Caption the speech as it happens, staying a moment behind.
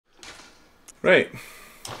Right.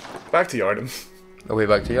 Back to Yarnum. Away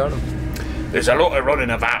back to Yarnum. There's a lot of running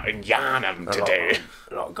about in Yarnum to do.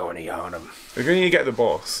 A lot going to Yarnum. We're going to get the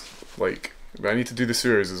boss. Like, I need to do the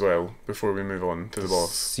sewers as well before we move on to the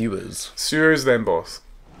boss. Sewers. Sewers, then boss.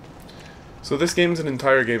 So this game's an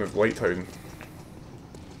entire game of Blighttown.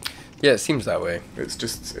 Yeah, it seems that way. It's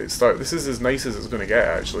just, this is as nice as it's going to get,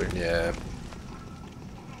 actually. Yeah.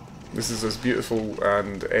 This is as beautiful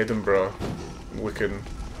and Edinburgh looking.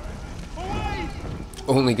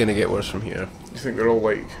 Only gonna get worse from here. You think they're all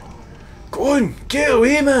like, go on, get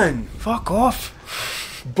away, man! Fuck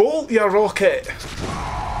off! Bolt your rocket!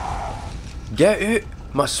 Get out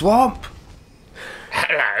my swamp!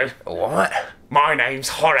 Hello, What? my name's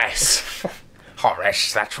Horace.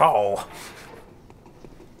 Horace the Troll.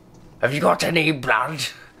 Have you got any blood?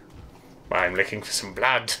 I'm looking for some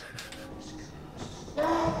blood.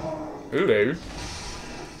 Hello.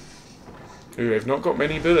 Ooh, I've not got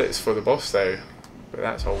many bullets for the boss though, but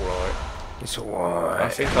that's alright. It's I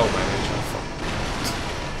alright. think I'll manage.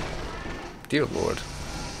 Dear Lord.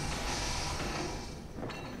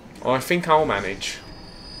 I think I'll manage.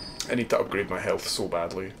 I need to upgrade my health so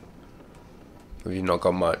badly. Have you not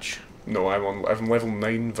got much? No, I'm on level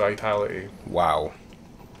 9 vitality. Wow.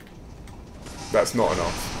 That's not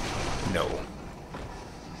enough. No.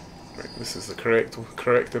 Right, this is the correct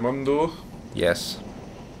Amundo. Yes.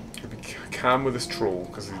 Be calm with this troll,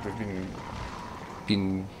 because they've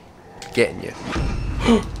Been getting you.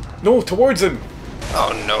 No, towards him!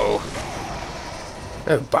 Oh no.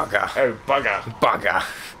 Oh bugger. Oh, bugger. Bugger.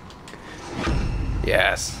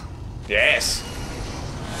 Yes. Yes.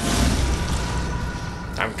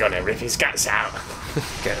 I'm gonna rip his guts out.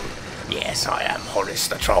 Get him. Yes, I am Horace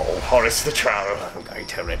the Troll. Horace the Troll. I'm going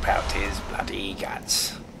to rip out his bloody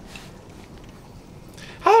guts.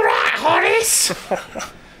 Alright, Horace!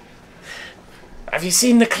 Have you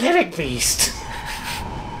seen the cleric beast?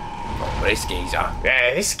 Oh, this geezer.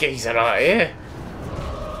 Yeah, this geezer right here.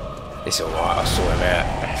 It's alright, I saw him out.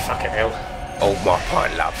 Oh, fucking hell. Old my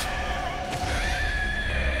pint love.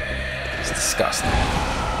 It's disgusting.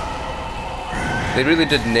 They really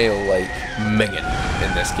did nail, like, minging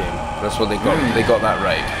in this game. That's what they got. They got that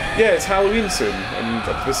right. Yeah, it's Halloween soon, and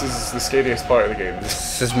this is the scariest part of the game.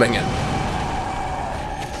 This is minging.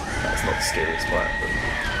 That's not the scariest part, but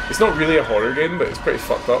it's not really a horror game, but it's pretty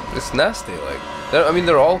fucked up. It's nasty, like. I mean,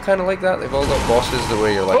 they're all kind of like that. They've all got bosses the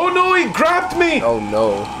way you're like, Oh no, he grabbed me! oh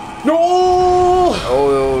no. No!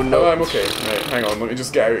 Oh no. Oh, I'm okay. Right, hang on, let me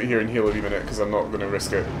just get out of here and heal a wee minute, because I'm not going to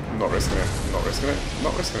risk it. I'm not risking it. I'm not risking it. I'm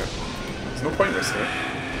not risking it. There's no point risking it.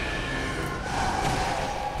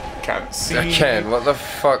 Can't see. I can. What the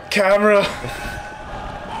fuck? Camera!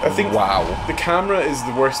 I think Wow. the camera is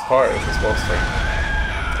the worst part of this boss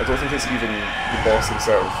fight. I don't think it's even the boss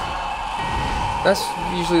himself. That's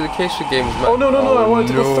usually the case with games, man. Oh no, no, no, I wanted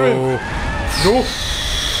to go through. No!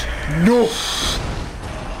 No!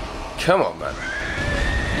 Come on, man.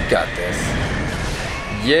 You got this.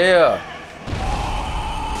 Yeah.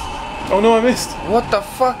 Oh no, I missed. What the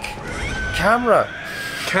fuck? Camera.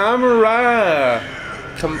 Camera!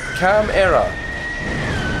 Cam era.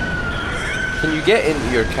 Can you get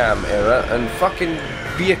into your cam era and fucking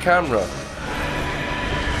be a camera?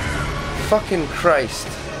 Fucking Christ.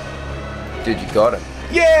 Dude, you got him.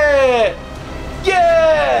 Yeah!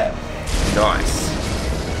 Yeah! Nice.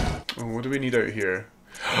 Oh, what do we need out here?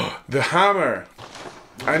 The hammer!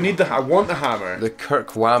 I want the hammer. The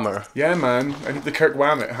Kirk Whammer. Yeah, man. I need the Kirk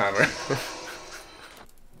Whammett hammer.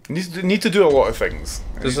 need to do a lot of things.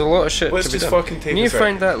 There's a lot of shit Let's to be just done. fucking take You need this to out.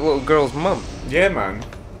 find that little girl's mum. Yeah, man.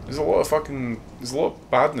 There's a lot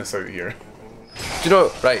of badness out here. Do you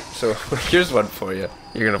know, right, so here's one for you.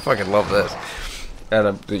 You're gonna fucking love this.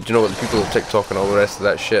 And do you know what, the people of TikTok and all the rest of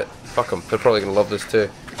that shit, fuck them, they're probably gonna love this too.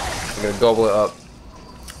 I'm gonna gobble it up.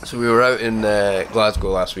 So we were out in Glasgow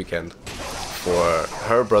last weekend for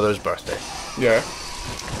her brother's birthday. Yeah.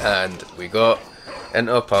 And we got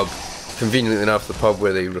into a pub, conveniently enough the pub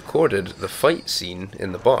where they recorded the fight scene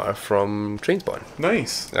in the bar from Trainspotting.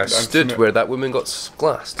 Nice. I stood where that woman got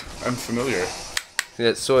glassed. I'm familiar.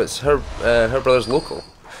 Yeah, so it's her brother's local,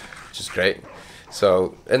 which is great.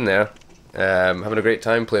 So in there, having a great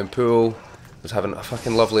time playing pool. Was having a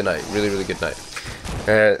fucking lovely night, really really good night.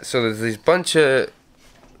 So there's these bunch of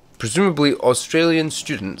presumably Australian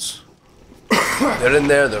students. They're in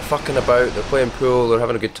there, they're fucking about, they're playing pool, they're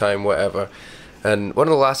having a good time, whatever. And one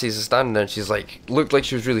of the lassies is standing there and she's like, looked like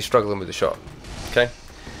she was really struggling with the shot. Okay?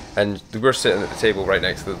 And we're sitting at the table right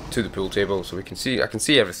next to the pool table, so I can see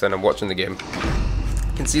everything. I'm watching the game.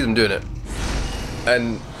 I can see them doing it.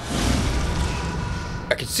 And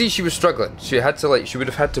I could see she was struggling. She would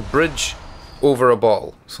have had to bridge over a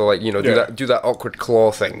ball. So like, you know, Yeah. do that awkward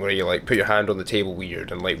claw thing where you like put your hand on the table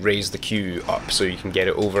weird and like raise the cue up so you can get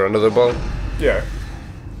it over another ball. Yeah.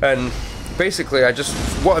 And basically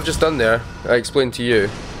what I've just done there, I explained to you,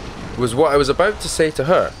 was what I was about to say to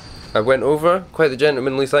her. I went over, quite the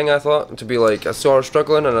gentlemanly thing I thought, to be like, I saw her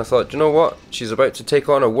struggling and I thought, you know what, she's about to take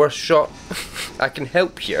on a worse shot, I can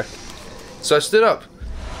help here. So I stood up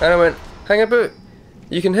and I went, hang about,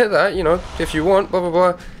 you can hit that, you know, if you want, blah blah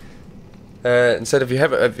blah. And said, do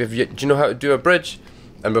you know how to do a bridge?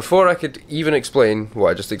 And before I could even explain what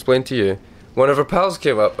I just explained to you, one of her pals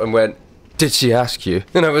came up and went, did she ask you?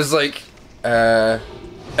 And I was like, and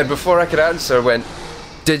before I could answer, went,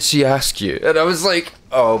 did she ask you? And I was like,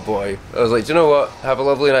 oh boy. I was like, do you know what? Have a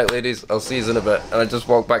lovely night, ladies. I'll see you in a bit. And I just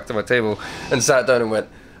walked back to my table and sat down and went,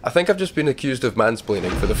 I think I've just been accused of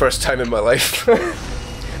mansplaining for the first time in my life.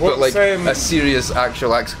 But like a serious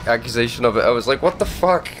actual accusation of it. I was like, what the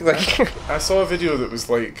fuck? Like, I saw a video that was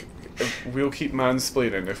like, we'll keep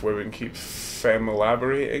mansplaining if women keep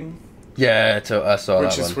elaborating. yeah, I saw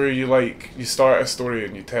Which that is one. where you start a story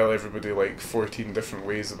and you tell everybody like 14 different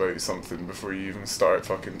ways about something before you even start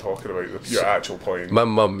fucking talking about your actual point. My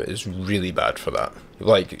mum is really bad for that.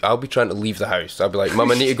 Like, I'll be trying to leave the house. I'll be like, Mum,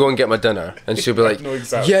 I need to go and get my dinner. And she'll be like, No,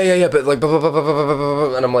 exactly. yeah, but like, blah, blah, blah, blah, blah, blah,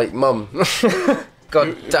 blah. And I'm like, Mum,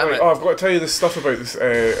 God damn Right, it. oh, I've got to tell you this stuff about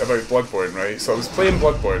about Bloodborne, right? So I was playing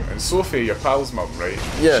Bloodborne, and Sophie, your pal's mum, right?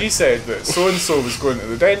 Yeah. She said that so and so was going to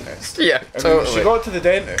the dentist. Yeah, And totally. then she got to the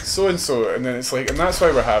dentist, so and so, and then it's like, and that's why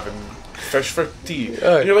we're having fish for tea.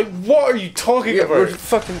 And you're like, what are you talking Yeah, about? we're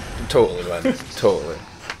fucking totally, man, totally.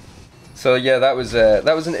 So yeah, that was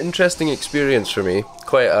an interesting experience for me.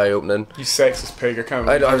 Quite eye-opening. You sexist pig! I can't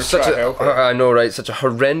I believe you were was such trying to help her. I know, right? Such a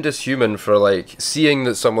horrendous human for like seeing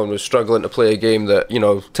that someone was struggling to play a game that, you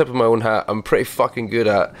know, tip of my own hat, I'm pretty fucking good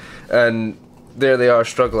at, and there they are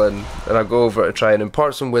struggling, and I go over to try and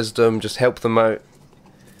impart some wisdom, just help them out,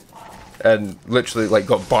 and literally like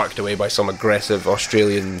got barked away by some aggressive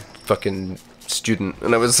Australian fucking student,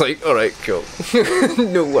 and I was like, alright, cool.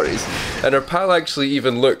 No worries. And her pal actually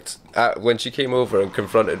even looked at, when she came over and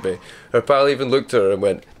confronted me, her pal even looked at her and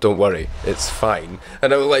went, don't worry, it's fine.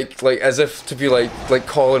 And I was like as if to be like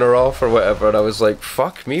calling her off or whatever, and I was like,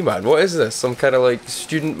 fuck me, man, what is this? Some kind of like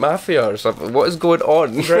student mafia or something? What is going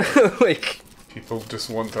on? Like, People just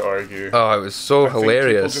want to argue. oh, it was so I think people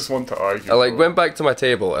hilarious. just want to argue. I like bro. went back to my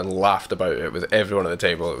table and laughed about it with everyone at the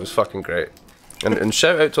table. It was fucking great. And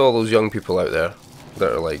shout out to all those young people out there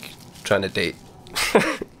that are like trying to date.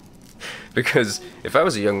 Because if I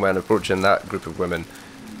was a young man approaching that group of women,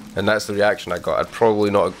 and that's the reaction I got, I'd probably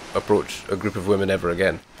not approach a group of women ever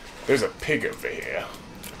again. There's a pig over here.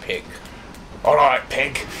 Pig. Alright,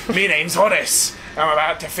 pig. Me name's Horace. I'm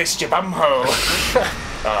about to fist your bumhole.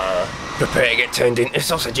 Prepare to get turned into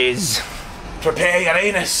sausages. Prepare your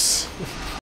anus.